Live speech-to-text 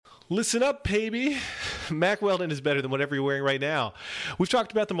Listen up, baby. Mack Weldon is better than whatever you're wearing right now. We've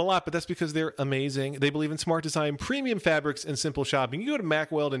talked about them a lot, but that's because they're amazing. They believe in smart design, premium fabrics, and simple shopping. You go to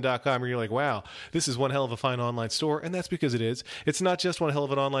MackWeldon.com and you're like, wow, this is one hell of a fine online store, and that's because it is. It's not just one hell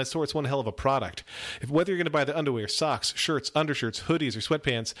of an online store, it's one hell of a product. Whether you're going to buy the underwear, socks, shirts, undershirts, hoodies, or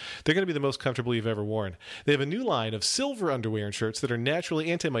sweatpants, they're going to be the most comfortable you've ever worn. They have a new line of silver underwear and shirts that are naturally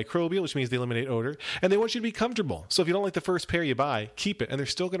antimicrobial, which means they eliminate odor, and they want you to be comfortable. So if you don't like the first pair you buy, keep it, and they're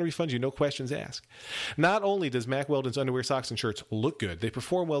still going to refund you, no questions asked. Not only does Mack Weldon's underwear, socks, and shirts look good, they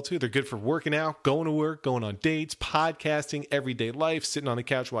perform well too. They're good for working out, going to work, going on dates, podcasting, everyday life, sitting on the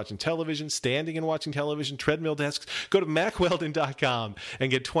couch watching television, standing and watching television, treadmill desks. Go to MackWeldon.com and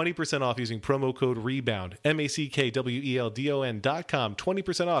get 20% off using promo code REBOUND. MackWeldon.com.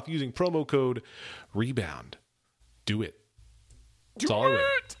 20% off using promo code REBOUND. Do it. That's all I wear.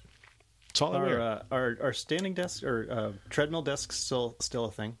 That's all I wear. Are standing desks or treadmill desks still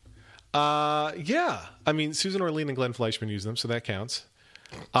a thing? Yeah. I mean, Susan Orlean and Glenn Fleischman use them, so that counts.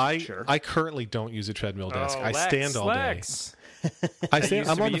 I currently don't use a treadmill desk. I stand all day.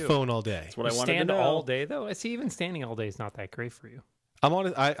 I'm on the phone all day. That's what I wanted to know. All day, though? I see even standing all day is not that great for you.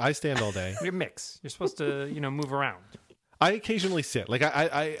 I stand all day. You're mixed. You're supposed to, move around. I occasionally sit. Like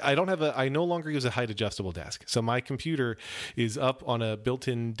I don't have I no longer use a height adjustable desk. So my computer is up on a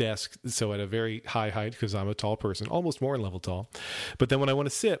built-in desk, so at a very high height because I'm a tall person, almost more level tall. But then when I want to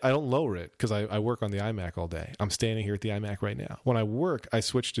sit, I don't lower it because I work on the iMac all day. I'm standing here at the iMac right now. When I work, I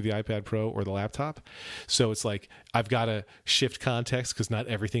switch to the iPad Pro or the laptop. So it's like I've got to shift context because not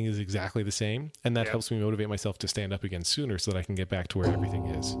everything is exactly the same. And that helps me motivate myself to stand up again sooner so that I can get back to where everything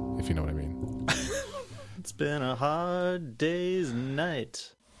is, if you know what I mean. It's been a hard day's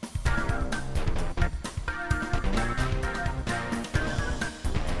night.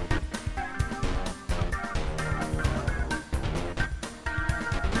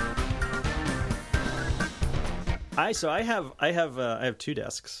 I have two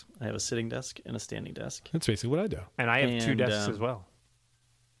desks. I have a sitting desk and a standing desk. That's basically what I do. And I have two desks as well.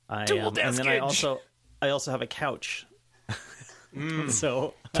 Dual desk. And then I also have a couch.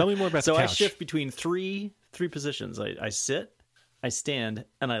 So tell me more about the couch. So I shift between three positions. I sit, I stand,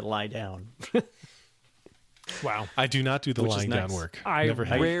 and I lie down. Wow. I do not do the lying down work. I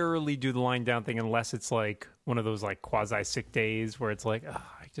rarely do the lying down thing unless it's like one of those like quasi sick days where it's like,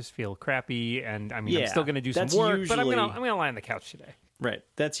 I just feel crappy, and I'm still going to do some work, but I'm gonna lie on the couch today. Right.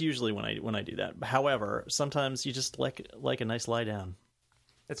 That's usually when I do that. However, sometimes you just like a nice lie down.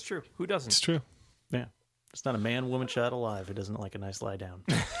 That's true. Who doesn't? It's true. Yeah. It's not a man, woman, child alive who doesn't like a nice lie down.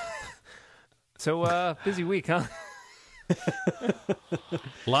 So, busy week, huh?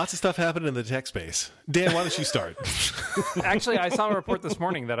 Lots of stuff happened in the tech space. Dan, why don't you start? Actually, I saw a report this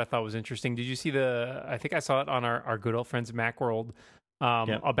morning that I thought was interesting. Did you see I think I saw it on our good old friends Macworld,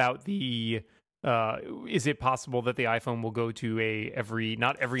 about the, is it possible that the iPhone will go to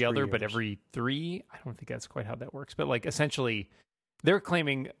not every other, but every 3? I don't think that's quite how that works. But like essentially, they're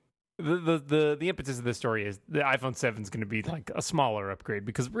claiming the impetus of this story is the iPhone 7 is going to be like a smaller upgrade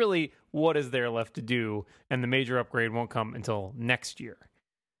because really, what is there left to do? And the major upgrade won't come until next year,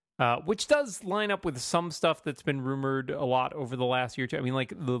 which does line up with some stuff that's been rumored a lot over the last year or two. I mean,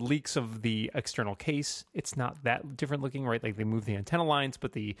 like the leaks of the external case, it's not that different looking, right? Like they moved the antenna lines,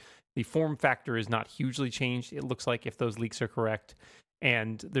 but the form factor is not hugely changed. It looks like if those leaks are correct,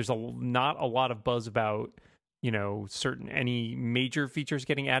 and there's not a lot of buzz about any major features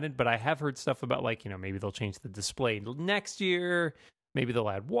getting added, but I have heard stuff about like, maybe they'll change the display next year, maybe they'll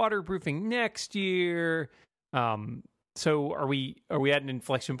add waterproofing next year. So are we at an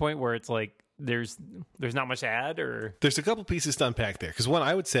inflection point where it's like there's not much to add, or there's a couple pieces to unpack there? Because one,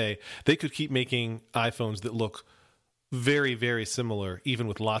 I would say they could keep making iPhones that look very, very similar, even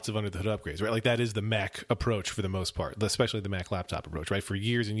with lots of under-the-hood upgrades, right? Like that is the Mac approach for the most part, especially the Mac laptop approach, right? For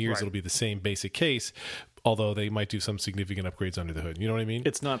years and years, It'll be the same basic case, although they might do some significant upgrades under the hood. You know what I mean?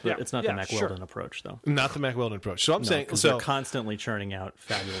 It's not the Mack Weldon approach, though. Not the Mack Weldon approach. So I'm saying, they're constantly churning out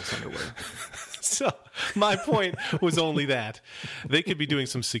fabulous underwear. So my point was only that they could be doing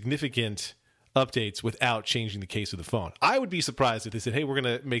some significant updates without changing the case of the phone. I would be surprised if they said, hey, we're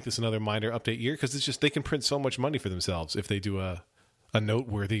going to make this another minor update year, because it's just they can print so much money for themselves if they do a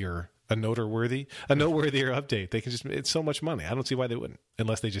noteworthier update. They can just, it's so much money. I don't see why they wouldn't,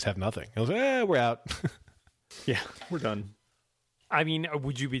 unless they just have nothing. I was like, we're out. Yeah, we're done. I mean,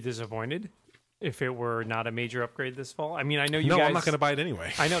 would you be disappointed if it were not a major upgrade this fall? I mean, I know you guys... No, I'm not going to buy it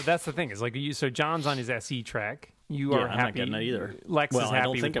anyway. I know, that's the thing. Is like, so John's on his SE track, You are I'm happy. not getting it either. Lex well, is happy I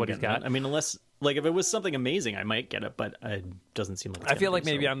don't think with what I'm he's getting got. it. I mean, unless like if it was something amazing, I might get it, but it doesn't seem like. It's I feel like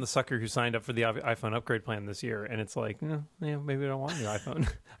be, maybe so. I'm the sucker who signed up for the iPhone upgrade plan this year, and it's like, maybe I don't want the iPhone.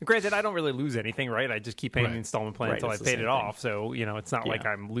 Granted, I don't really lose anything, right? I just keep paying the installment plan until I paid it off, so it's not like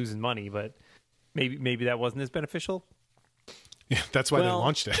I'm losing money. But maybe that wasn't as beneficial. Yeah, that's why they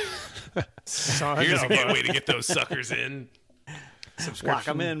launched it. Here's a way to get those suckers in. Lock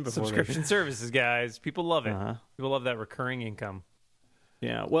them in before subscription services, guys. People love it. People love that recurring income.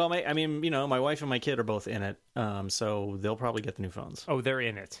 Yeah. Well, my wife and my kid are both in it, so they'll probably get the new phones. Oh, they're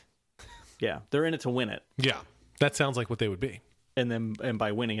in it. Yeah, they're in it to win it. Yeah, that sounds like what they would be. And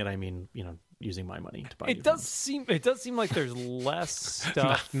by winning it, I mean using my money to buy. It does seem like there's less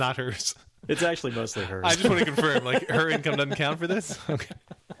stuff. Not hers. It's actually mostly hers. I just want to confirm, like, her income doesn't count for this? Okay.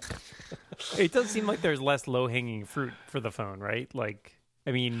 It does seem like there's less low-hanging fruit for the phone, right? Like,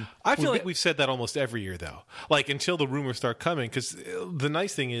 I mean... I feel like we've said that almost every year, though. Like, until the rumors start coming. Because the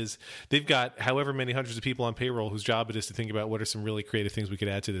nice thing is, they've got however many hundreds of people on payroll whose job it is to think about what are some really creative things we could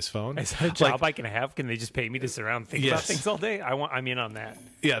add to this phone. Is that a job I can have? Can they just pay me to sit around and think about things all day? I'm in on that.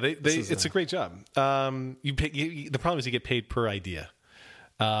 Yeah, it's a great job. The problem is you get paid per idea.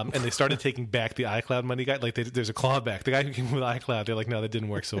 And they started taking back the iCloud money guy. Like, there's a clawback. The guy who came with iCloud, they're like, no, that didn't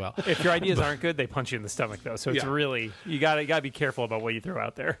work so well. If your ideas aren't good, they punch you in the stomach, though. So it's really, you gotta be careful about what you throw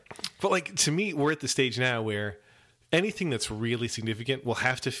out there. But, like, to me, we're at the stage now where anything that's really significant will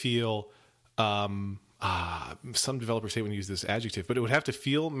have to feel, some developers say when you use this adjective, but it would have to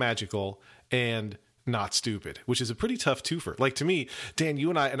feel magical and not stupid, which is a pretty tough twofer. Like, to me, Dan,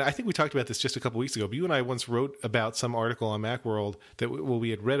 you and I think we talked about this just a couple weeks ago, but you and I once wrote about some article on Macworld that we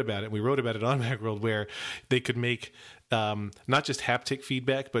had read about it, and we wrote about it on Macworld, where they could make not just haptic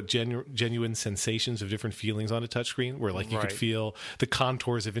feedback, but genuine sensations of different feelings on a touchscreen, where, like, you could feel the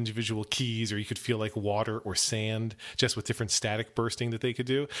contours of individual keys, or you could feel like water or sand, just with different static bursting that they could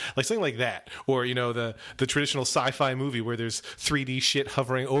do, like something like that. Or, the traditional sci-fi movie where there's 3D shit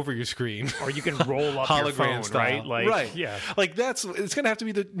hovering over your screen, or you can roll up your phone, style. right? Like, right, yeah, like it's gonna have to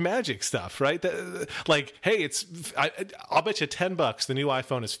be the magic stuff, right? Like, hey, I'll bet you $10 the new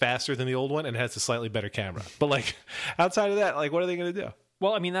iPhone is faster than the old one and has a slightly better camera, but, like, outside of that, like, what are they going to do?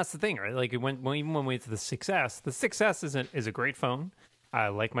 Well, I mean, that's the thing, right? Like, even when we went to the 6S, the 6S is a great phone. I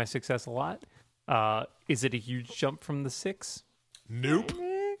like my 6S a lot. Is it a huge jump from the 6? Nope.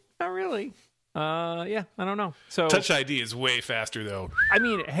 Not really. Yeah, I don't know. So Touch ID is way faster, though. I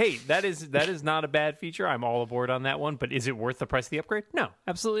mean, hey, that is not a bad feature. I'm all aboard on that one. But is it worth the price of the upgrade? No,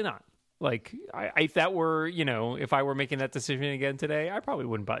 absolutely not. Like, if that were, if I were making that decision again today, I probably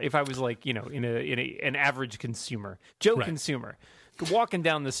wouldn't buy. If I was like, in an average consumer, consumer, walking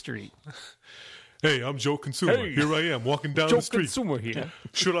down the street. Hey, I'm Joe Consumer. Hey. Here I am, walking down the street. Joe Consumer here.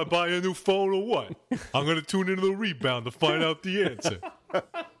 Should I buy a new phone or what? I'm going to tune into the Rebound to find out the answer.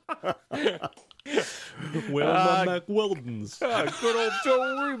 Where are my Mac Weldons?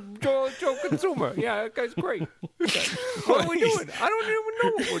 Good old Joe Consumer. Yeah, that guy's great. What are we doing? I don't even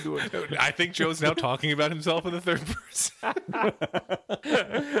know what we're doing. I think Joe's now talking about himself in the third person.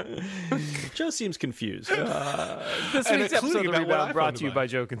 Joe seems confused. This week's episode of the Rebound brought to you by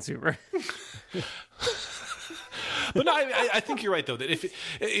Joe Consumer. But no, I think you're right, though, that if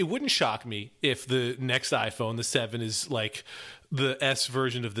it wouldn't shock me if the next iPhone, the 7, is like the S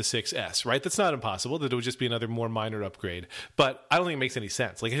version of the 6S, right? That's not impossible. That it would just be another more minor upgrade. But I don't think it makes any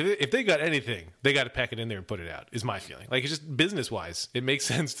sense. Like, if they got anything, they got to pack it in there and put it out, is my feeling. Like, it's just business-wise, it makes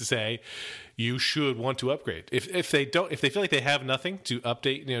sense to say you should want to upgrade. If they feel like they have nothing to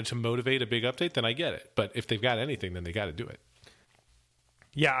update, to motivate a big update, then I get it. But if they've got anything, then they got to do it.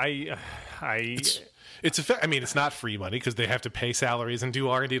 Yeah, it's not free money because they have to pay salaries and do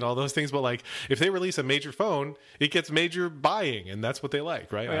R&D and all those things. But, like, if they release a major phone, it gets major buying, and that's what they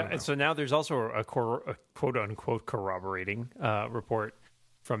like, right? And so now there's also a quote-unquote corroborating report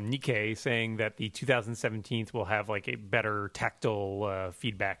from Nikkei saying that the 2017 will have, like, a better tactile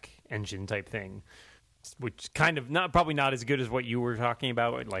feedback engine type thing, which kind of probably not as good as what you were talking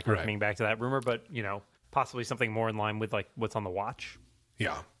about, like harkening back to that rumor, but, possibly something more in line with, like, what's on the watch.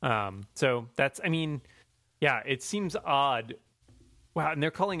 Yeah. So that's, it seems odd. Wow. And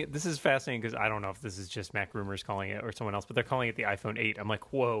they're calling it, this is fascinating because I don't know if this is just Mac Rumors calling it or someone else, but they're calling it the iPhone 8. I'm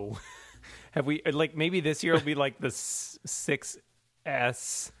like, whoa. Have we, like, maybe this year will be like the 6S.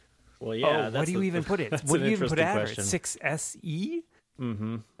 Well, yeah. What do you even put it? What do you even put out? 6SE?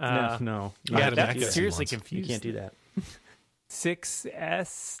 Mm-hmm. No. Yeah, that's seriously confused. You can't do that.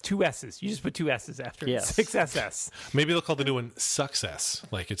 6S, 2 S's. You just put 2 S's after it. Yes. 6SS. Maybe they'll call the new one Success,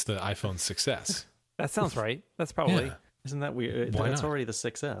 like it's the iPhone 6S. That sounds right. That's probably. Yeah. Isn't that weird? Why That's not? already the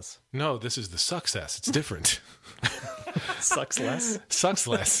 6S. No, this is the success. It's different. Sucks less. Sucks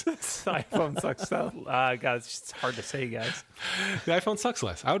less. The iPhone sucks. God, it's just hard to say, guys. The iPhone sucks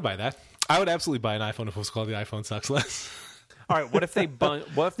less. I would buy that. I would absolutely buy an iPhone if it was called the iPhone sucks less. All right, what if they bump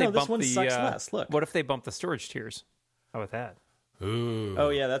this the one sucks less. Look. What if they bump the storage tiers? How about that? Ooh. Oh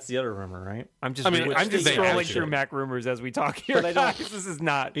yeah, that's the other rumor, right? I'm just I'm just saying, scrolling actually. through Mac rumors as we talk here. But I don't- Guys, this is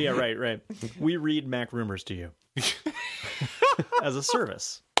not. Yeah, right. We read Mac rumors to you as a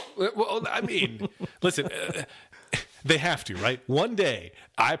service. Well, I mean, listen, they have to, right? One day,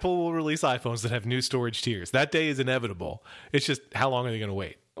 Apple will release iPhones that have new storage tiers. That day is inevitable. It's just how long are they going to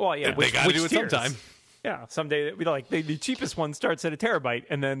wait? Well, yeah, They got to do it tiers? sometime. Yeah, someday the cheapest one starts at a terabyte,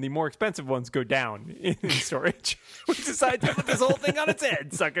 and then the more expensive ones go down in storage. We decided to put this whole thing on its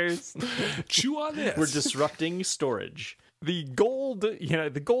head, suckers. Chew on this. We're disrupting storage. The gold,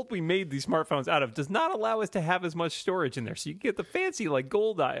 the gold we made these smartphones out of does not allow us to have as much storage in there. So you get the fancy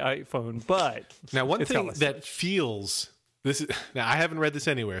gold iPhone, but Now, one it's thing got less that feels this is now I haven't read this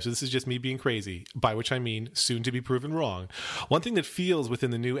anywhere, so this is just me being crazy, by which I mean soon to be proven wrong. One thing that feels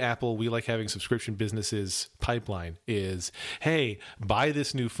within the new Apple we like having subscription businesses pipeline is, hey, buy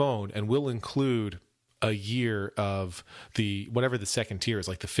this new phone and we'll include a year of the whatever the second tier is,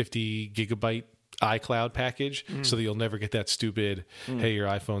 like the 50 gigabyte iCloud package, so that you'll never get that stupid, hey, your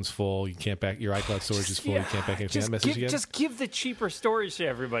iPhone's full, you can't back your iCloud storage is full, you can't back anything that message again. Just give the cheaper storage to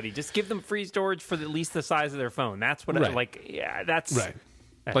everybody. Just give them free storage for at least the size of their phone. That's what Right. that's Right.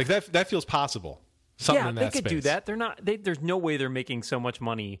 Like that feels possible. Something yeah, in they that could space. do that. They're not. There's no way they're making so much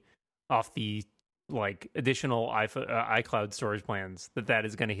money off the additional iCloud storage plans that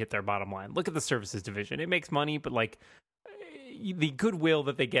is going to hit their bottom line. Look at the services division; it makes money, but the goodwill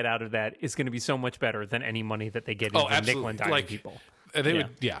that they get out of that is going to be so much better than any money that they get in nickel and dime people. They would,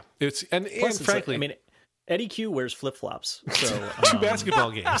 It's and Plus, it's frankly, I mean, Eddie Q wears flip flops so two basketball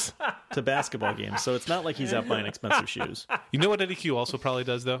games. to basketball games, so it's not like he's out buying expensive shoes. You know what Eddie Q also probably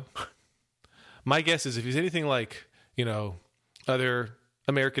does though? My guess is if he's anything like, other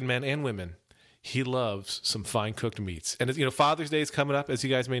American men and women, he loves some fine cooked meats. And Father's Day is coming up, as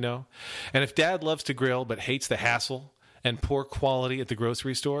you guys may know. And if Dad loves to grill but hates the hassle and poor quality at the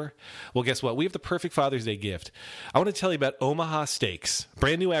grocery store, well, guess what? We have the perfect Father's Day gift. I want to tell you about Omaha Steaks,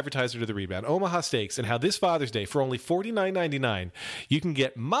 brand new advertiser to The Rebound. Omaha Steaks, and how this Father's Day, for only $49.99, you can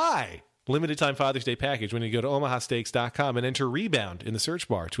get my limited time Father's Day package when you go to omahasteaks.com and enter Rebound in the search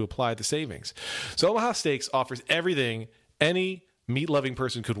bar to apply the savings. So Omaha Steaks offers everything any meat-loving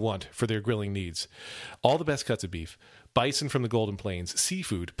person could want for their grilling needs. All the best cuts of beef, bison from the Golden Plains,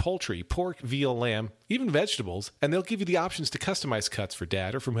 seafood, poultry, pork, veal, lamb, even vegetables, and they'll give you the options to customize cuts for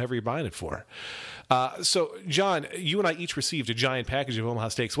Dad or from whoever you're buying it for. So, John, you and I each received a giant package of Omaha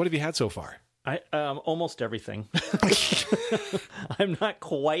Steaks. What have you had so far? I almost everything. I'm not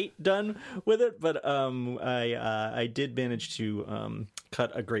quite done with it, but I did manage to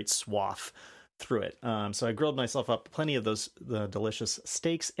cut a great swath through it. So I grilled myself up plenty of the delicious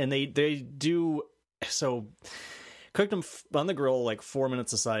steaks, and they do so. Cooked them on the grill 4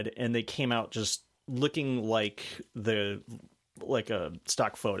 minutes aside, and they came out just looking like a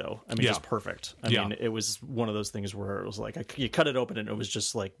stock photo. I mean, just perfect. I mean, it was one of those things where it was you cut it open and it was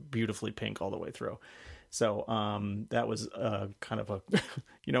just beautifully pink all the way through. So that was kind of a,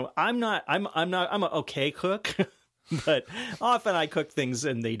 I'm an okay cook. But often I cook things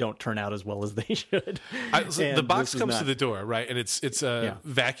and they don't turn out as well as they should. The box comes to the door, right? And it's a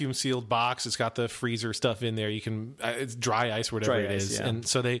vacuum sealed box. It's got the freezer stuff in there. You can it's dry ice, whatever it is. Yeah. And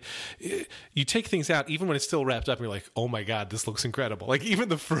so you take things out even when it's still wrapped up. And you're like, oh my god, this looks incredible. Even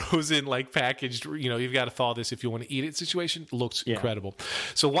the frozen packaged, you've got to thaw this if you want to eat it situation looks incredible.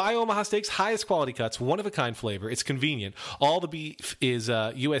 So why Omaha Steaks? Highest quality cuts, one of a kind flavor. It's convenient. All the beef is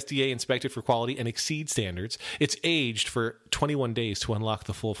USDA inspected for quality and exceeds standards. It's aged for 21 days to unlock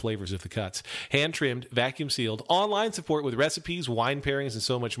the full flavors of the cuts. Hand trimmed, vacuum sealed, online support with recipes, wine pairings, and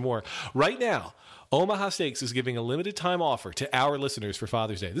so much more. Right now, Omaha Steaks is giving a limited time offer to our listeners for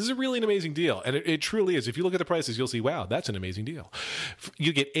Father's Day. This is really an amazing deal, and it truly is. If you look at the prices, you'll see, wow, that's an amazing deal.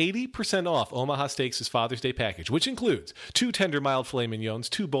 You get 80% off Omaha Steaks' Father's Day package, which includes 2 tender mild filet mignons,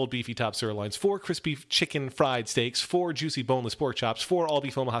 2 bold beefy top sirloins, 4 crispy chicken fried steaks, 4 juicy boneless pork chops, 4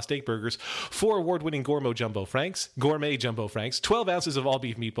 all-beef Omaha steak burgers, 4 award-winning gourmet jumbo franks, 12 ounces of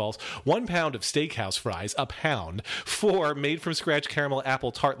all-beef meatballs, 1 pound of steakhouse fries, a pound, 4 made-from-scratch caramel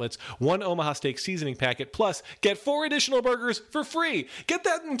apple tartlets, 1 Omaha Steak seasoning seasoning packet, plus get 4 additional burgers for free. Get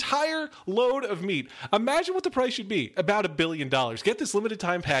that entire load of meat. Imagine what the price should be. About $1 billion. Get this limited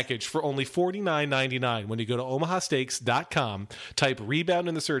time package for only $49.99 when you go to omahasteaks.com, type Rebound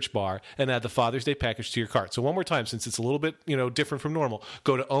in the search bar, and add the Father's Day package to your cart. So one more time, since it's a little bit, different from normal,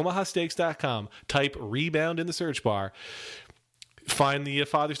 go to omahasteaks.com, type Rebound in the search bar, find the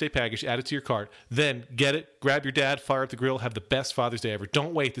Father's Day package, add it to your cart, then get it, grab your dad, fire up the grill, have the best Father's Day ever.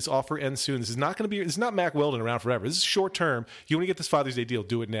 Don't wait. This offer ends soon. This is not Mack Weldon around forever. This is short term. You want to get this Father's Day deal,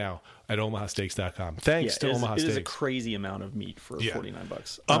 do it now at omahasteaks.com. Thanks to Omaha Steaks. It is a crazy amount of meat for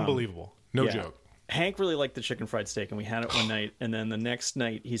 $49. Unbelievable. No joke. Hank really liked the chicken fried steak, and we had it one night, and then the next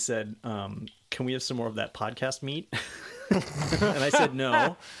night he said, can we have some more of that podcast meat? And I said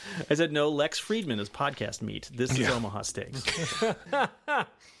no. Lex Friedman is podcast meat. This is Omaha Steaks.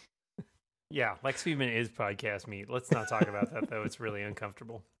 Yeah, Lex Friedman is podcast meat. Let's not talk about that, though. It's really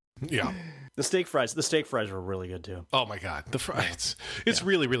uncomfortable. Yeah. The steak fries were really good, too. Oh, my God. The fries. It's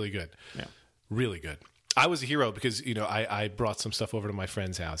really, really good. Yeah. Really good. I was a hero because, I brought some stuff over to my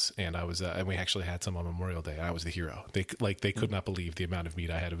friend's house, and I was, and we actually had some on Memorial Day. And I was the hero. They could not believe the amount of meat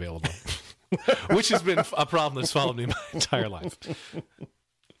I had available, which has been a problem that's followed me my entire life.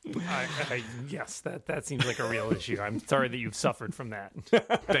 Yes, that seems like a real issue. I'm sorry that you've suffered from that.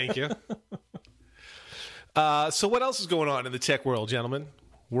 Thank you. So what else is going on in the tech world, gentlemen?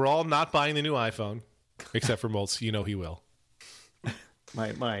 We're all not buying the new iPhone, except for Moltz. He will.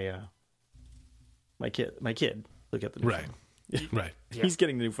 My kid. Look at the new phone. Right. Yeah. He's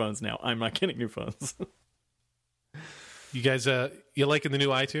getting new phones now. I'm not getting new phones. You guys, you liking the new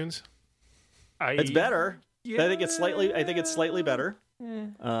iTunes? It's better. Yeah. I think it's slightly better.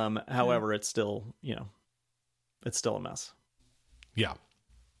 However, it's still, it's still a mess. Yeah.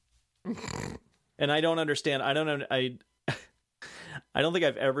 And I don't understand. I don't think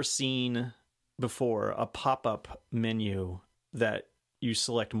I've ever seen before a pop-up menu that you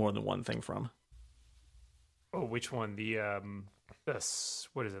select more than one thing from. Oh, which one? What is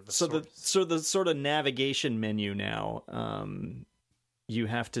it? The sort of navigation menu now. You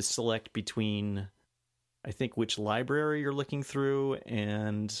have to select between, I think, which library you're looking through,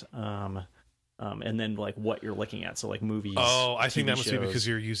 and then like what you're looking at. So like movies. Oh, I think TV that must shows. be because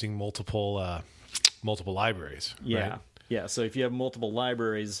you're using multiple libraries. Yeah. Right? Yeah, so if you have multiple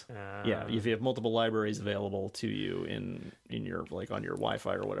libraries, if you have multiple libraries available to you in your on your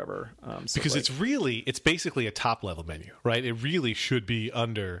Wi-Fi or whatever, because it's basically a top level menu, right? It really should be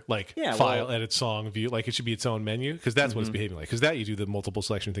under file, edit, song, view, it should be its own menu because that's what it's behaving like. Because that you do the multiple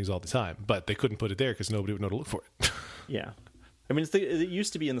selection things all the time, but they couldn't put it there because nobody would know to look for it. Yeah, I mean it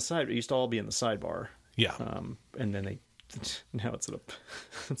used to be in the side. It used to all be in the sidebar. Yeah, and then now it's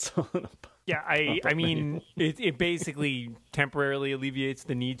Yeah, I mean, it basically temporarily alleviates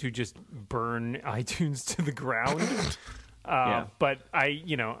the need to just burn iTunes to the ground. But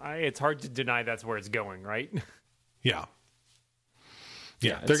it's hard to deny that's where it's going, right? Yeah.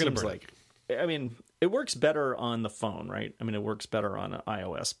 Yeah, they're going to burn. I mean, it works better on the phone, right? I mean, it works better on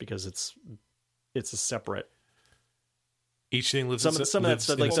iOS because it's a separate. Each thing lives some of that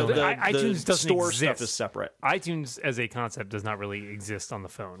stuff, like the iTunes doesn't store exist. Stuff is separate. iTunes as a concept does not really exist on the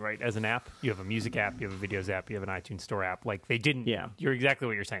phone, right? As an app, you have a music app, you have a videos app, you have an iTunes store app. Like they didn't. Yeah, you're exactly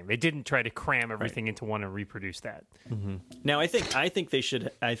what you're saying. They didn't try to cram everything into one and reproduce that. Mm-hmm. Now, I think they should.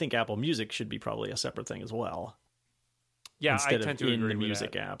 I think Apple Music should be probably a separate thing as well. Yeah, instead I tend of to in agree the with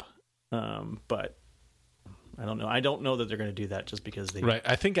music that. app. But I don't know. I don't know that they're going to do that just because they. Right.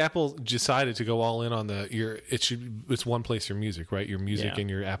 I think Apple decided to go all in on it's one place your music, right? Your music and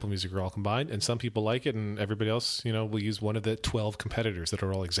your Apple Music are all combined, and some people like it, and everybody else, will use one of the 12 competitors that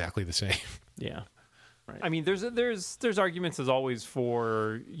are all exactly the same. Yeah. Right. I mean, there's arguments as always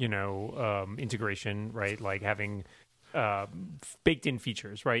for integration, right? Like having baked in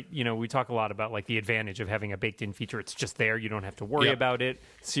features, right? We talk a lot about like the advantage of having a baked in feature. It's just there. You don't have to worry about it.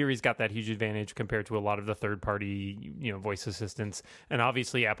 Siri's got that huge advantage compared to a lot of the third party, voice assistants. And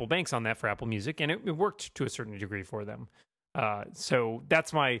obviously Apple banks on that for Apple Music, and it worked to a certain degree for them. So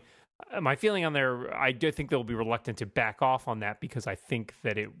that's my feeling on there. I do think they'll be reluctant to back off on that because I think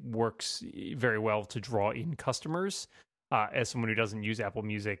that it works very well to draw in customers. As someone who doesn't use Apple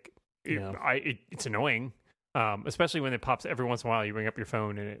Music, it's annoying. Especially when it pops every once in a while, you bring up your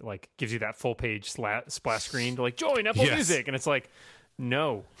phone and it like gives you that full page splash screen to like join Apple Music, and it's like,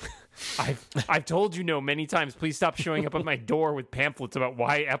 no, I've told you no many times. Please stop showing up at my door with pamphlets about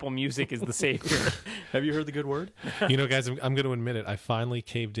why Apple Music is the savior. Have you heard the good word? Guys, I'm going to admit it. I finally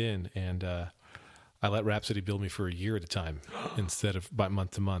caved in and I let Rhapsody bill me for a year at a time instead of by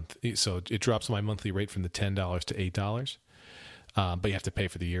month to month. So it drops my monthly rate from the $10 to $8. but you have to pay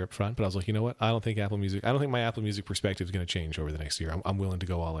for the year up front. But I was like, you know what? I don't think my Apple Music perspective is going to change over the next year. I'm willing to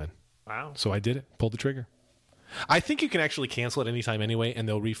go all in. Wow. So I did it. Pulled the trigger. I think you can actually cancel it anytime anyway, and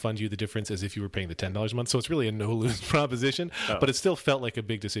they'll refund you the difference as if you were paying the $10 a month. So it's really a no-lose proposition, but it still felt like a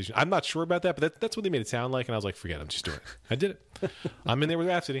big decision. I'm not sure about that, but that's what they made it sound like, and I was like, forget it. I'm just doing it. I did it. I'm in there with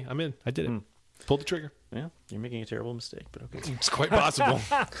Rhapsody. I'm in. I did it. Pulled the trigger. Yeah, you're making a terrible mistake, but okay. It's quite possible.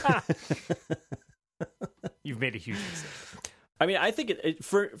 You've made a huge mistake. I mean, I think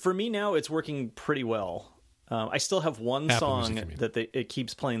for me now, it's working pretty well. I still have one Apple song Music, that it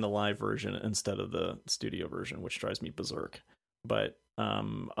keeps playing the live version instead of the studio version, which drives me berserk. But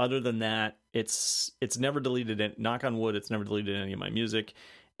other than that, it's never deleted it. Knock on wood, it's never deleted any of my music,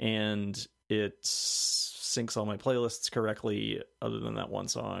 and it syncs all my playlists correctly. Other than that one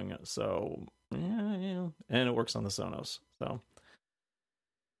song, so yeah, and it works on the Sonos. So,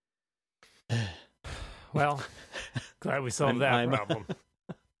 well, glad we solved that problem.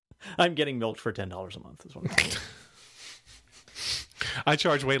 I'm getting milked for $10 a month. Is what I'm saying. I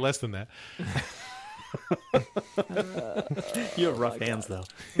charge way less than that. You have rough hands, though.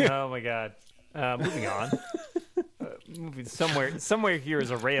 Oh my god. Moving on. Moving somewhere here is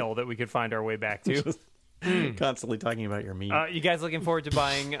a rail that we could find our way back to. Constantly talking about your meat. You guys looking forward to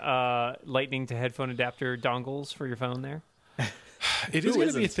buying lightning to headphone adapter dongles for your phone there? It is going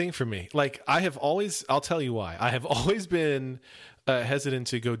to be a thing for me. Like I'll tell you why. I have always been hesitant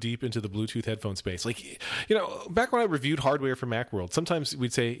to go deep into the Bluetooth headphone space. Like, back when I reviewed hardware for Macworld, sometimes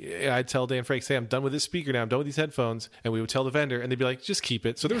I'd tell Dan Frank, I'm done with this speaker now, I'm done with these headphones. And we would tell the vendor and they'd be like, just keep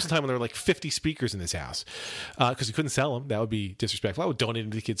it. So there was a time when there were like 50 speakers in this house because you couldn't sell them. That would be disrespectful. I would donate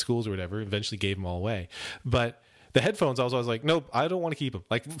them to the kids' schools or whatever, eventually gave them all away. But the headphones, I was like, nope, I don't want to keep them.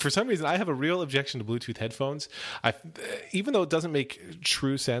 Like, for some reason, I have a real objection to Bluetooth headphones. Even though it doesn't make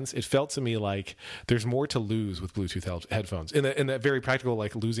true sense, it felt to me like there's more to lose with Bluetooth headphones in that very practical,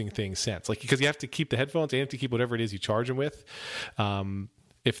 like, losing things sense. Like, because you have to keep the headphones and you have to keep whatever it is you charge them with.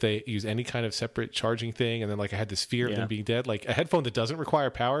 If they use any kind of separate charging thing, and then like I had this fear of them being dead. Like a headphone that doesn't require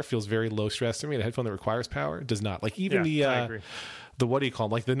power feels very low stress to me, and a headphone that requires power does not. Like even I agree. The what do you call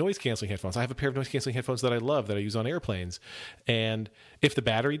them? Like the noise canceling headphones. I have a pair of noise canceling headphones that I love that I use on airplanes, and if the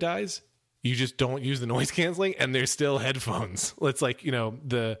battery dies, you just don't use the noise canceling, and they're still headphones. It's like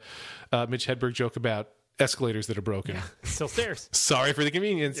the Mitch Hedberg joke about escalators that are broken. Still stairs. Sorry for the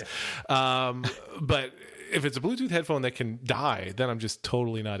convenience, but if it's a Bluetooth headphone that can die, then I'm just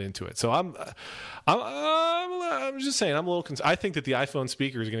totally not into it. So I'm just saying, I'm a little concerned. I think that the iPhone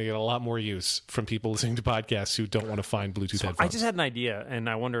speaker is going to get a lot more use from people listening to podcasts who don't want to find Bluetooth headphones. I just had an idea, and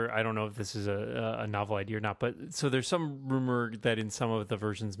I don't know if this is a novel idea or not, but so there's some rumor that in some of the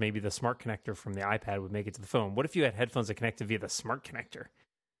versions, maybe the smart connector from the iPad would make it to the phone. What if you had headphones that connected via the smart connector?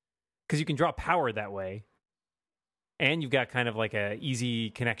 Because you can draw power that way. And you've got kind of like a easy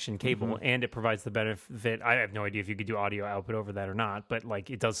connection cable, and it provides the benefit. I have no idea if you could do audio output over that or not, but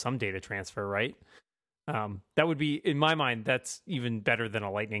like it does some data transfer, right? That would be, in my mind, that's even better than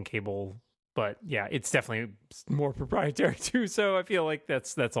a lightning cable. But yeah, it's definitely more proprietary too. So I feel like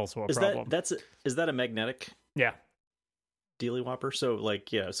that's also a problem. Is that a magnetic? Yeah. Dealy whopper. So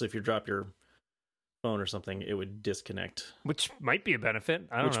so if you drop your phone or something, it would disconnect, which might be a benefit.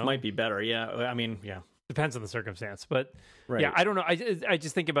 I don't know. Which might be better. Yeah. I mean, yeah. Depends on the circumstance, but right. Yeah, I don't know. I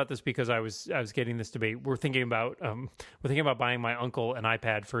just think about this because I was getting this debate. We're thinking about buying my uncle an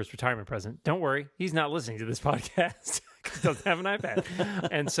iPad for his retirement present. Don't worry, he's not listening to this podcast because he doesn't have an iPad.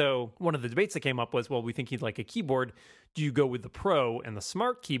 And so one of the debates that came up was, well, we think he'd like a keyboard. Do you go with the Pro and the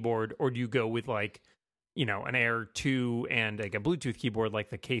Smart keyboard, or do you go with like, an Air 2 and like a Bluetooth keyboard like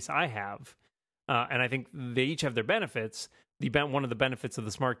the case I have? And I think they each have their benefits. One of the benefits of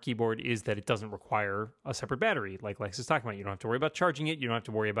the Smart keyboard is that it doesn't require a separate battery, like Lex is talking about. You don't have to worry about charging it. You don't have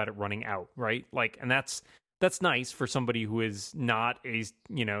to worry about it running out, right? Like, and that's nice for somebody who is not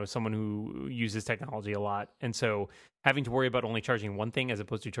someone who uses technology a lot. And so having to worry about only charging one thing as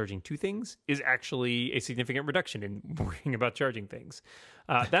opposed to charging two things is actually a significant reduction in worrying about charging things.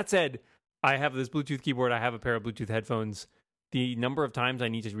 That said, I have this Bluetooth keyboard. I have a pair of Bluetooth headphones. The number of times I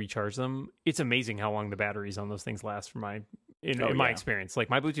need to recharge them, it's amazing how long the batteries on those things last in my experience. Like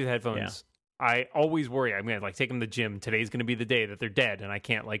my Bluetooth headphones, I always worry I'm going to like take them to the gym. Today's going to be the day that they're dead and I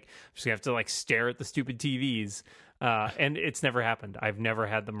can't just have to stare at the stupid TVs. And it's never happened. I've never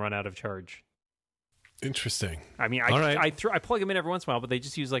had them run out of charge. Interesting. I mean, I plug them in every once in a while, but they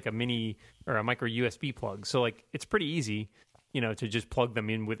just use like a mini or a micro USB plug. So it's pretty easy. to just plug them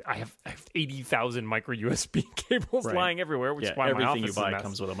in with. I have 80,000 micro USB cables lying everywhere, which is why my everything office you buy is a mess.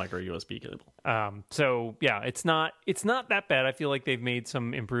 comes with a micro USB cable. So yeah, it's not that bad. I feel like they've made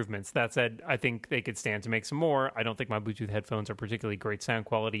some improvements. That said, I think they could stand to make some more. I don't think my Bluetooth headphones are particularly great sound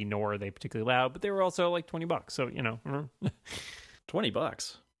quality, nor are they particularly loud. But they were also like $20, so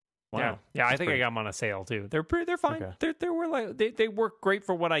 $20. Wow. Yeah. I think I got them on a sale too. They're fine. Okay. They work great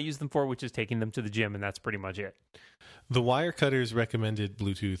for what I use them for, which is taking them to the gym, and that's pretty much it. The Wirecutter's recommended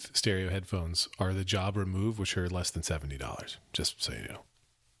Bluetooth stereo headphones are the Jabra Move, which are less than $70. Just so you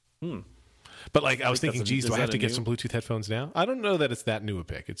know. But I was thinking, geez, do I have to get some Bluetooth headphones now? I don't know that it's that new a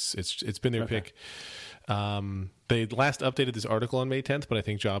pick. It's been their pick. They last updated this article on May 10th, but I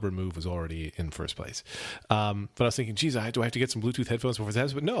think Jabra Move was already in first place. But I was thinking, geez, do I have to get some Bluetooth headphones before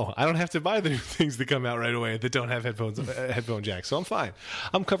that? But no, I don't have to buy the new things that come out right away that don't have headphone jacks. So I'm fine.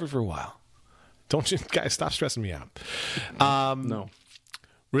 I'm covered for a while. Don't you guys stop stressing me out. No.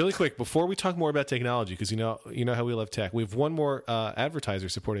 Really quick, before we talk more about technology, because you know how we love tech, we have one more advertiser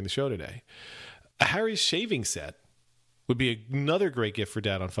supporting the show today. A Harry's shaving set would be another great gift for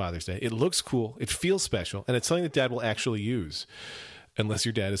Dad on Father's Day. It looks cool, it feels special, and it's something that Dad will actually use. Unless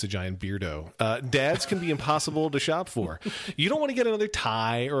your dad is a giant beardo. Dads can be impossible to shop for. You don't want to get another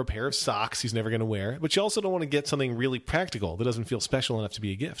tie or a pair of socks he's never going to wear, but you also don't want to get something really practical that doesn't feel special enough to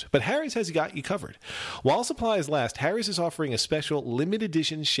be a gift. But Harry's has got you covered. While supplies last, Harry's is offering a special limited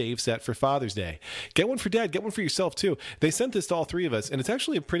edition shave set for Father's Day. Get one for Dad, get one for yourself too. They sent this to all three of us, and it's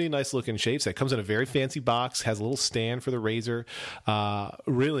actually a pretty nice looking shave set. Comes in a very fancy box, has a little stand for the razor.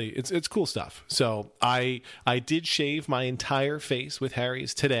 Really, it's cool stuff. So I did shave my entire face with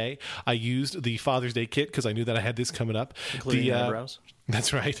Harry's today. I used the Father's Day kit because I knew that I had this coming up. Including the eyebrows?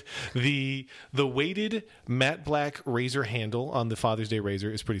 That's right. The weighted matte black razor handle on the Father's Day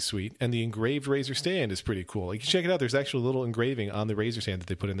razor is pretty sweet, and the engraved razor stand is pretty cool. You can check it out. There's actually a little engraving on the razor stand that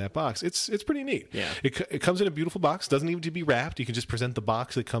they put in that box. It's pretty neat. Yeah. It comes in a beautiful box. Doesn't need to be wrapped. You can just present the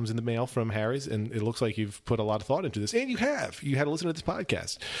box that comes in the mail from Harry's, and it looks like you've put a lot of thought into this. And you have. You had to listen to this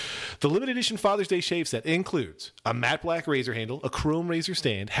podcast. The limited edition Father's Day shave set includes a matte black razor handle, a chrome razor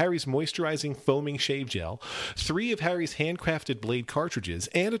stand, Harry's moisturizing foaming shave gel, 3 of Harry's handcrafted blade cartridges,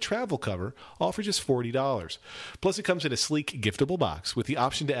 and a travel cover, all for just $40. Plus, it comes in a sleek, giftable box with the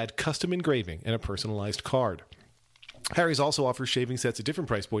option to add custom engraving and a personalized card. Harry's also offers shaving sets at different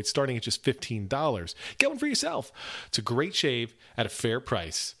price points, starting at just $15. Get one for yourself. It's a great shave at a fair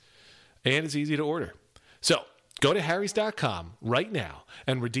price, and it's easy to order. So, go to harrys.com right now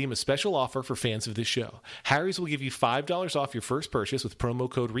and redeem a special offer for fans of this show. Harry's will give you $5 off your first purchase with promo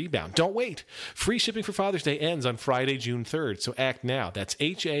code REBOUND. Don't wait. Free shipping for Father's Day ends on Friday, June 3rd, so act now. That's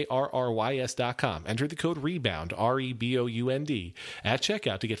HARRYS.com. Enter the code REBOUND, REBOUND, at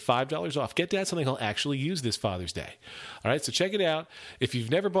checkout to get $5 off. Get Dad something he'll actually use this Father's Day. All right, so check it out. If you've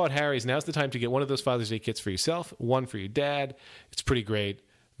never bought Harry's, now's the time to get one of those Father's Day kits for yourself, one for your dad. It's pretty great.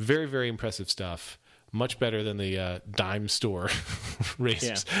 Very, very impressive stuff. Much better than the dime store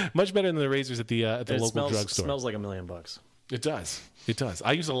razors. Yeah. Much better than the razors at the local drugstore. It smells like $1 million. It does. It does.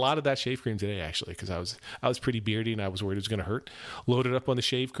 I used a lot of that shave cream today, actually, because I was pretty beardy and I was worried it was going to hurt. Loaded up on the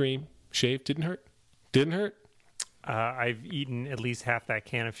shave cream. Shave didn't hurt. Didn't hurt. I've eaten at least half that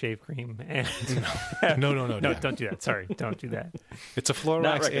can of shave cream. And No, don't do that. Sorry, don't do that. It's a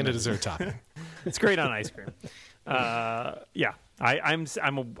Florax and a dessert topping. It's great on ice cream. Yeah, I'm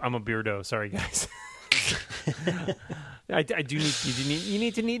a beardo. Sorry, guys. I do you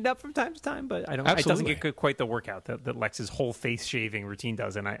need to neaten up from time to time, but I don't. Absolutely. It doesn't get quite the workout that Lex's whole face shaving routine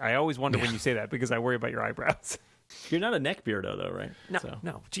does, and I always wonder when you say that because I worry about your eyebrows. You're not a neck beardo though, right?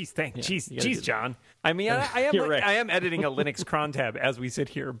 No. Jeez, John. I mean, I am editing a Linux cron tab as we sit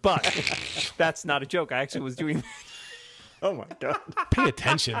here, but that's not a joke. I actually was doing. Oh my God! Pay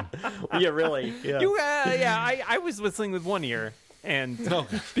attention. Yeah, really. Yeah. I was whistling with one ear. And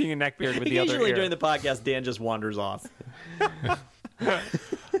being a neckbeard with the other ear. Usually during the podcast, Dan just wanders off. What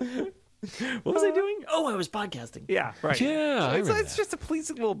was I doing? Oh, I was podcasting. Yeah, right. Yeah, it's just a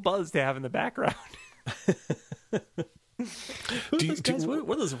pleasing little buzz to have in the background. What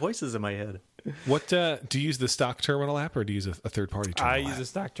are those voices in my head? What do you use the stock terminal app or do you use a third-party terminal app? I use a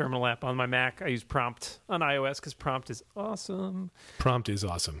stock terminal app on my Mac. I use Prompt on iOS because Prompt is awesome. Prompt is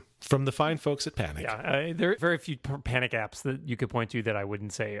awesome. From the fine folks at Panic. Yeah, there are very few Panic apps that you could point to that I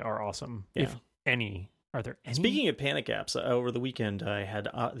wouldn't say are awesome. Yeah. If any. Are there any? Speaking of Panic apps, over the weekend I had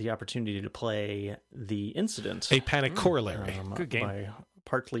the opportunity to play The Incident. A Panic corollary. Good game.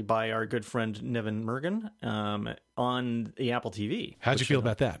 Partly by our good friend Nevin Mergen on the Apple TV. How'd you feel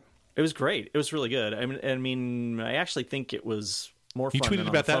about that? It was great. It was really good. I mean, I actually think it was more fun. You tweeted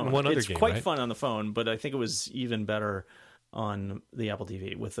about that in one other game, It's quite right? fun on the phone, but I think it was even better on the Apple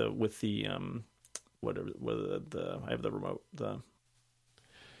TV with the I have the remote, the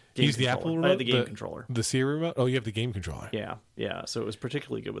game Use the controller. Apple remote? I have the game controller. The Siri remote? Oh, you have the game controller. Yeah. So it was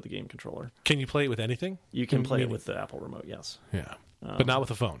particularly good with the game controller. Can you play it with anything? You can play it with the Apple remote, yes. Yeah. But not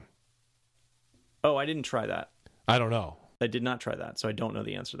with a phone. Oh, I didn't try that. I don't know. I did not try that, so I don't know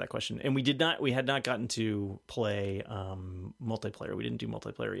the answer to that question. And we had not gotten to play multiplayer. We didn't do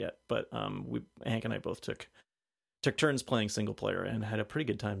multiplayer yet, but Hank and I both took turns playing single player and had a pretty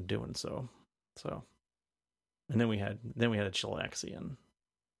good time doing so. And then we had a Chillaxian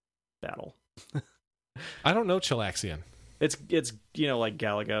battle. I don't know Chillaxian. It's like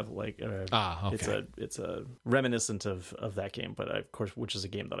Galaga, like okay. It's a reminiscent of that game, but of course, which is a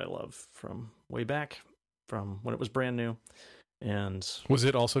game that I love from way back, from when it was brand new. And was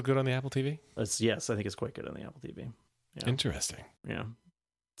it also good on the Apple TV? Yes, I think it's quite good on the Apple TV. Yeah. Interesting. Yeah.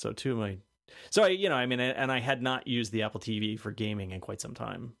 So I had not used the Apple TV for gaming in quite some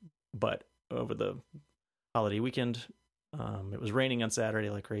time, but over the holiday weekend, it was raining on Saturday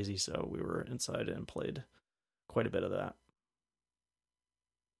like crazy, so we were inside and played quite a bit of that.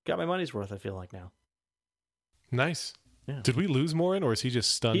 Got my money's worth, I feel like now. Nice. Yeah. Did we lose Morin, or is he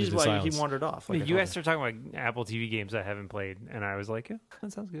just stunned into silence? He wandered off. You guys started talking about Apple TV games I haven't played, and I was like, yeah,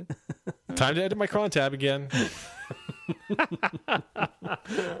 that sounds good. Time to edit my cron tab again.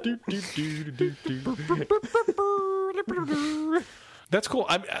 That's cool.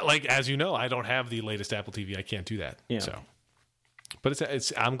 I'm like, as you know, I don't have the latest Apple TV. I can't do that. Yeah. So, but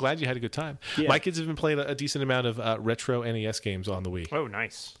it's. I'm glad you had a good time. Yeah. My kids have been playing a decent amount of retro NES games on the Wii. Oh,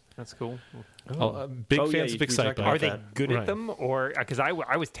 nice. That's cool. Big fans of we Excite talked Bike. about Are they that. good Right. at them, or because I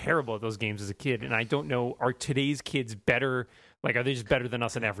was terrible at those games as a kid, and I don't know, are today's kids better? Like, are they just better than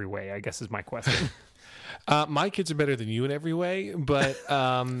us in every way? I guess is my question. My kids are better than you in every way, but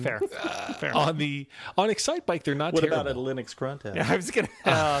Fair. on Excite Bike they're not What terrible. about a Linux cron tab? Yeah, I was gonna.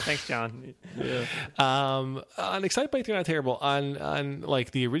 Oh, thanks, John. Yeah. On Excite Bike they're not terrible. On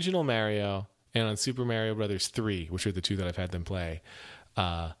like the original Mario and on Super Mario Brothers 3, which are the two that I've had them play,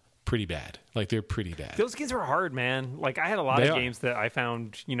 pretty bad. Like they're pretty bad. Those games were hard, man. Like I had a lot They of are. games that I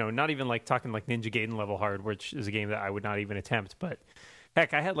found, not even like talking like Ninja Gaiden level hard, which is a game that I would not even attempt. But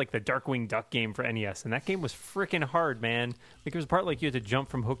heck, I had like the Darkwing Duck game for NES, and that game was freaking hard, man. Like there was a part like you had to jump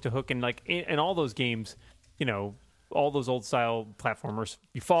from hook to hook, and like in all those games, all those old style platformers,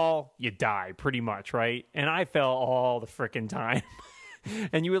 you fall, you die, pretty much, right? And I fell all the freaking time.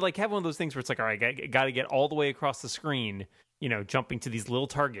 And you would like have one of those things where it's like, all right, I got to get all the way across the screen, jumping to these little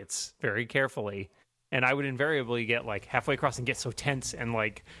targets very carefully. And I would invariably get like halfway across and get so tense and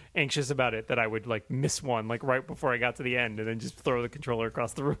like anxious about it that I would like miss one like right before I got to the end, and then just throw the controller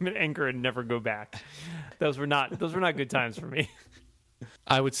across the room in anger and never go back. Those were not good times for me.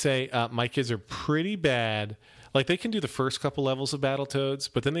 I would say my kids are pretty bad. Like they can do the first couple levels of Battletoads,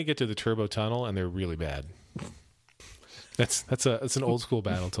 but then they get to the Turbo Tunnel and they're really bad. That's an old school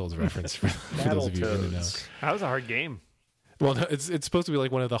Battletoads reference for those of you who didn't know. That was a hard game. Well, no, it's supposed to be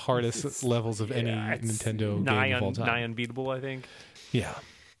like one of the hardest levels of any it's Nintendo game of all time. Nigh unbeatable, I think. Yeah.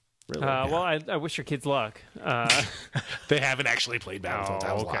 Really? Well, I wish your kids luck. They haven't actually played Battletoads.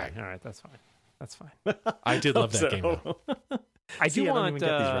 I was okay. lying. All right, that's fine. That's fine. I did love that game, though. I See, do I don't want even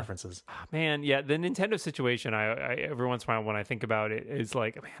get these references. Man, yeah, the Nintendo situation. I every once in a while when I think about it, is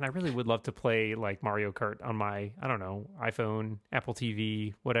like, man, I really would love to play like Mario Kart on my, I don't know, iPhone, Apple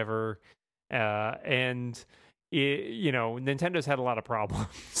TV, whatever. And Nintendo's had a lot of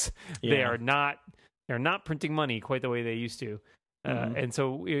problems. Yeah. They're not printing money quite the way they used to. And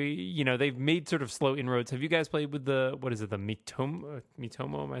so, they've made sort of slow inroads. Have you guys played with the Miitomo?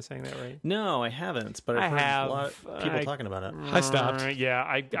 Miitomo, am I saying that right? No, I haven't, but I've heard a lot of people talking about it. I stopped. Yeah,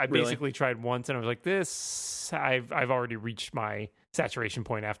 I Really? basically tried once, and I was like, I've already reached my saturation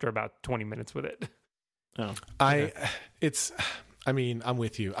point after about 20 minutes with it. Oh, I'm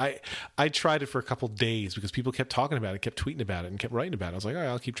with you. I tried it for a couple days because people kept talking about it, kept tweeting about it, and kept writing about it. I was like, all right,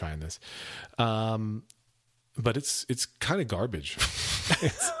 I'll keep trying this. But it's kind of garbage.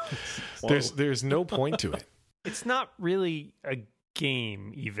 There's no point to it. It's not really a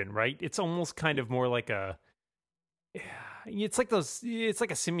game, even, right? It's almost kind of more like it's like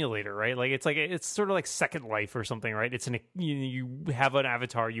a simulator, right? Like it's sort of like Second Life or something, right? It's you have an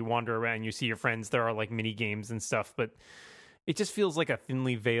avatar, you wander around, you see your friends. There are like mini games and stuff, but it just feels like a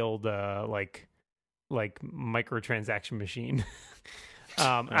thinly veiled like microtransaction machine.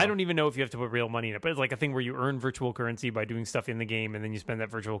 I don't even know if you have to put real money in it, but it's like a thing where you earn virtual currency by doing stuff in the game, and then you spend that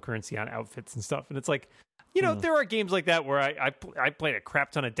virtual currency on outfits and stuff. And it's like, there are games like that where I played a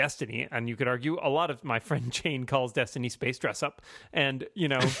crap ton of Destiny, and you could argue a lot of my friend Jane calls Destiny space dress up, and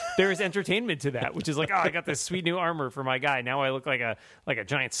there is entertainment to that, which is like, oh, I got this sweet new armor for my guy. Now I look like a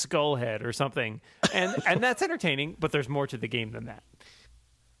giant skull head or something, and that's entertaining. But there's more to the game than that.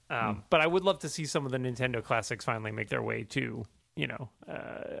 But I would love to see some of the Nintendo classics finally make their way to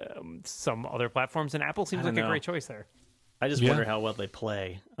some other platforms, and Apple seems like a great choice there. I just wonder how well they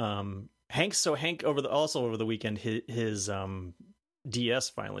play. Hank over the weekend, his DS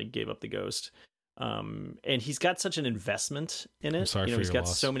finally gave up the ghost, and he's got such an investment in it. I'm sorry for he's your got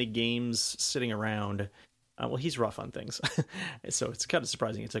loss. so many games sitting around. Well, he's rough on things, so it's kind of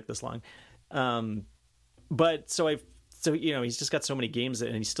surprising it took this long. He's just got so many games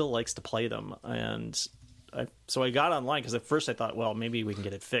and he still likes to play them. And so I got online because at first I thought, well, maybe we can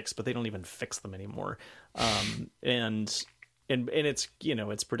get it fixed, but they don't even fix them anymore. And it's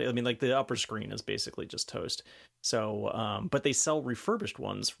it's pretty. I mean, like the upper screen is basically just toast. So, but they sell refurbished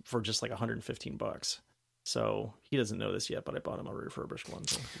ones for just like $115. So he doesn't know this yet, but I bought him a refurbished one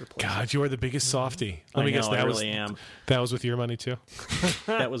to replace God, it. you are the biggest softie. Let me guess, I really am. That was with your money too.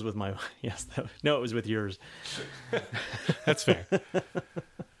 That was with my it was with yours. That's fair.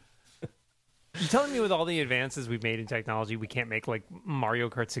 You telling me with all the advances we've made in technology, we can't make like Mario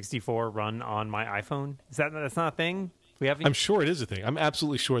Kart 64 run on my iPhone? That's not a thing? We haven't. I'm sure it is a thing. I'm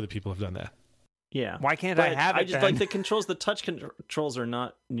absolutely sure that people have done that. Yeah. Why can't I have it? I just then? like the controls. The touch controls are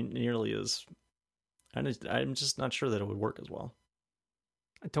not nearly as. I'm just not sure that it would work as well.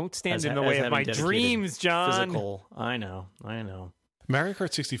 Don't stand in the way of my dreams, John. Physical. I know. Mario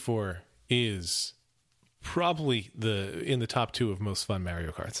Kart 64 is probably in the top 2 of most fun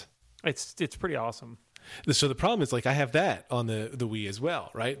Mario Karts. It's pretty awesome. So the problem is, like, I have that on the Wii as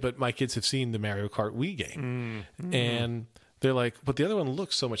well, right? But my kids have seen the Mario Kart Wii game, and they're like, "But the other one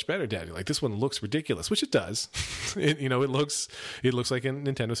looks so much better, Daddy. Like, this one looks ridiculous," which it does. It looks like a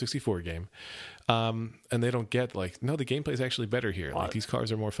Nintendo 64 game, and they don't get like, no, the gameplay is actually better here. Like, these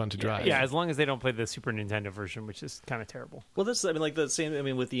cars are more fun to drive. Yeah, as long as they don't play the Super Nintendo version, which is kind of terrible. Well, like the same. I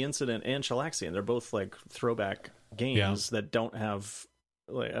mean, with the Incident and Chilaxian, they're both like throwback games that don't have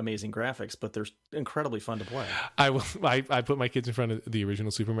like amazing graphics, but they're incredibly fun to play. I put my kids in front of the original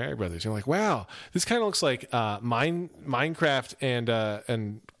Super Mario Brothers. You're like, wow, this kind of looks like Minecraft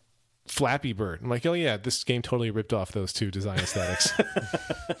and Flappy Bird. I'm like, oh yeah, this game totally ripped off those two design aesthetics.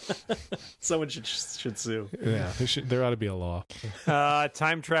 Someone should sue. Yeah, there ought to be a law.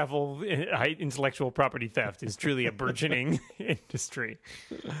 Time travel, intellectual property theft is truly a burgeoning industry.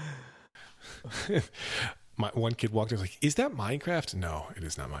 My one kid walked in and was like, is that Minecraft? No, it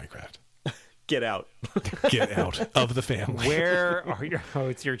is not Minecraft. Get out. Get out of the family. Where are your... Oh,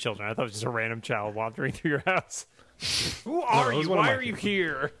 it's your children. I thought it was just a random child wandering through your house. Who are you? Why are you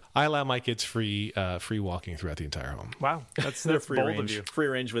here? I allow my kids free walking throughout the entire home. Wow. That's free bold range. of you. Free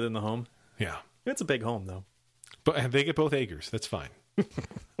range within the home. Yeah. It's a big home, though. But they get both acres. That's fine.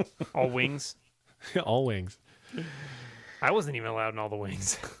 All wings? All wings. I wasn't even allowed in all the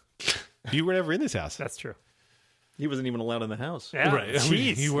wings. You were never in this house. That's true. He wasn't even allowed in the house. Yeah, right.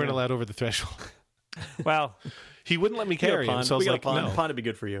 Jeez. You weren't allowed over the threshold. Well, he wouldn't let me carry him. So I was like, no. Pond would be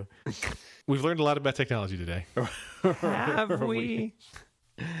good for you. We've learned a lot about technology today. Have we?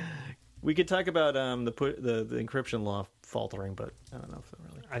 We could talk about the encryption law faltering, but I don't know if it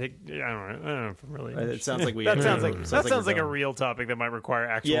really. I don't know if I'm really. It sounds like we. That sounds like a real topic that might require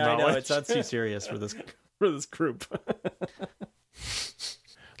actual knowledge. Yeah, I know. It's not too serious for this group.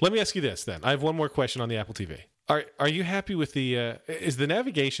 Let me ask you this then. I have one more question on the Apple TV. Are you happy with is the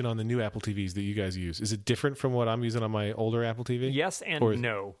navigation on the new Apple TVs that you guys use, is it different from what I'm using on my older Apple TV? Yes and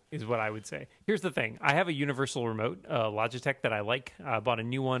no is what I would say. Here's the thing. I have a universal remote, Logitech, that I like. I bought a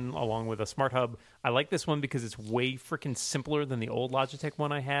new one along with a Smart Hub. I like this one because it's way freaking simpler than the old Logitech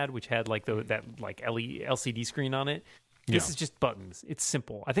one I had, which had like that LCD screen on it. This is just buttons. It's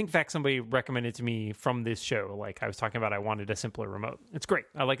simple. I think, in fact, somebody recommended to me from this show, like I was talking about, I wanted a simpler remote. It's great.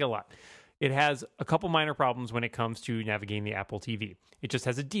 I like it a lot. It has a couple minor problems when it comes to navigating the Apple TV. It just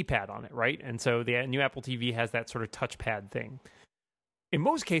has a D-pad on it, right? And so the new Apple TV has that sort of touchpad thing. In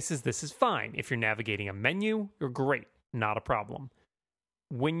most cases, this is fine. If you're navigating a menu, you're great. Not a problem.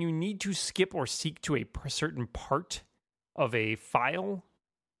 When you need to skip or seek to a certain part of a file,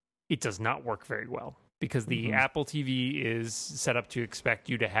 it does not work very well. because the Apple TV is set up to expect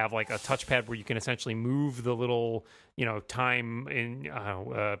you to have like a touchpad where you can essentially move the little, time in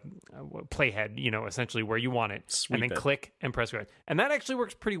playhead, essentially where you want it, and then click and press go. And that actually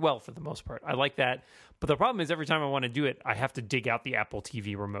works pretty well for the most part. I like that. But the problem is every time I want to do it, I have to dig out the Apple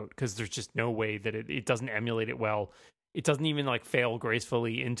TV remote because there's just no way that it doesn't emulate it well. It doesn't even like fail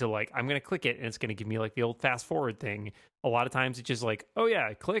gracefully into like, I'm going to click it and it's going to give me like the old fast forward thing. A lot of times it's just like, oh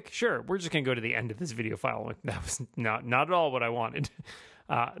yeah, click. Sure. We're just going to go to the end of this video file. Like, that was not at all what I wanted.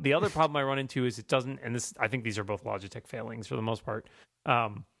 The other problem I run into is it doesn't, and this, I think these are both Logitech failings for the most part.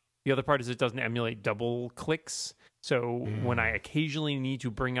 The other part is it doesn't emulate double clicks. So when I occasionally need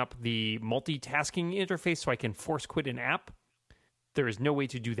to bring up the multitasking interface so I can force quit an app, there is no way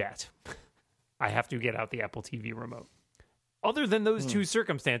to do that. I have to get out the Apple TV remote. Other than those two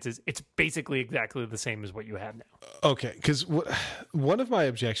circumstances, it's basically exactly the same as what you have now. Okay, because one of my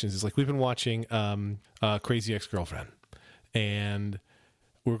objections is like we've been watching Crazy Ex-Girlfriend, and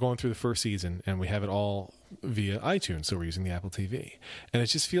we're going through the first season, and we have it all via iTunes, so we're using the Apple TV. And it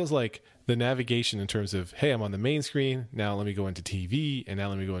just feels like the navigation in terms of, hey, I'm on the main screen, now let me go into TV, and now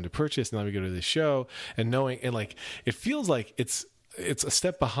let me go into purchase, and now let me go to this show, and like it feels like it's a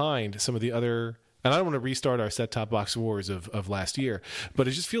step behind some of the other. And I don't want to restart our set-top box wars of last year, but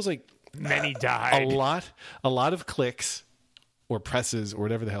it just feels like many died. A lot of clicks or presses or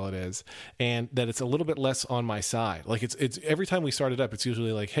whatever the hell it is, and that it's a little bit less on my side. Like it's every time we start it up, it's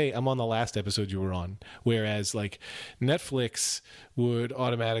usually like, hey, I'm on the last episode you were on. Whereas like Netflix would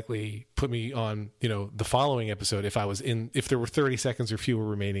automatically put me on, the following episode if there were 30 seconds or fewer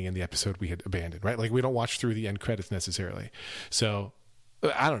remaining in the episode we had abandoned, right? Like we don't watch through the end credits necessarily. So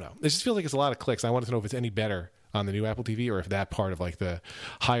I don't know. It just feels like it's a lot of clicks. I wanted to know if it's any better on the new Apple TV or if that part of like the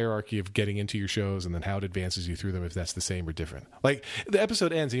hierarchy of getting into your shows and then how it advances you through them, if that's the same or different. Like the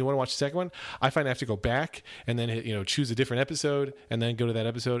episode ends and you want to watch the second one, I find I have to go back and then hit, choose a different episode and then go to that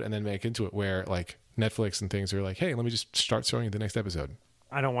episode and then make into it, where like Netflix and things are like, hey, let me just start showing you the next episode.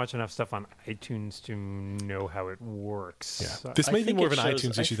 I don't watch enough stuff on iTunes to know how it works. Yeah. So this may be more of an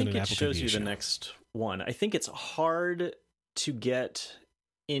iTunes issue than an Apple TV issue. I think it shows you the next one. I think it's hard to get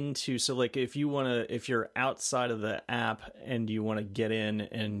into, so like if you're outside of the app and you want to get in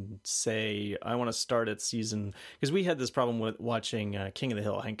and say, I want to start at season, because we had this problem with watching King of the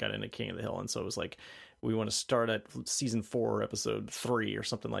Hill. Hank got into King of the Hill, and so it was like, we want to start at season 4 episode 3 or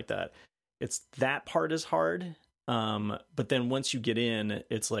something like that. It's that part is hard, but then once you get in,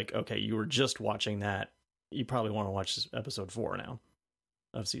 it's like, okay, you were just watching that, you probably want to watch episode 4 now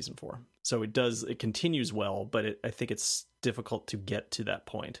of season 4. So it continues well, but I think it's difficult to get to that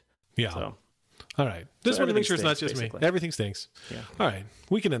point. Yeah. So, all right. Just want to make sure it's not just basically me. Everything stinks. Yeah. All right.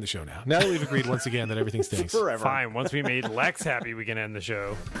 We can end the show now. Now that we've agreed once again that everything stinks. Forever. Fine. Once we made Lex happy, we can end the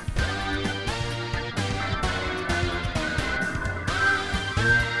show.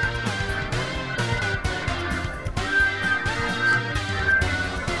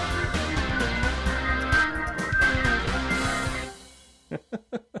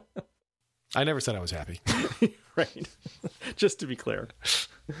 I never said I was happy. Right. Just to be clear.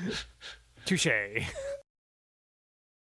 Touche.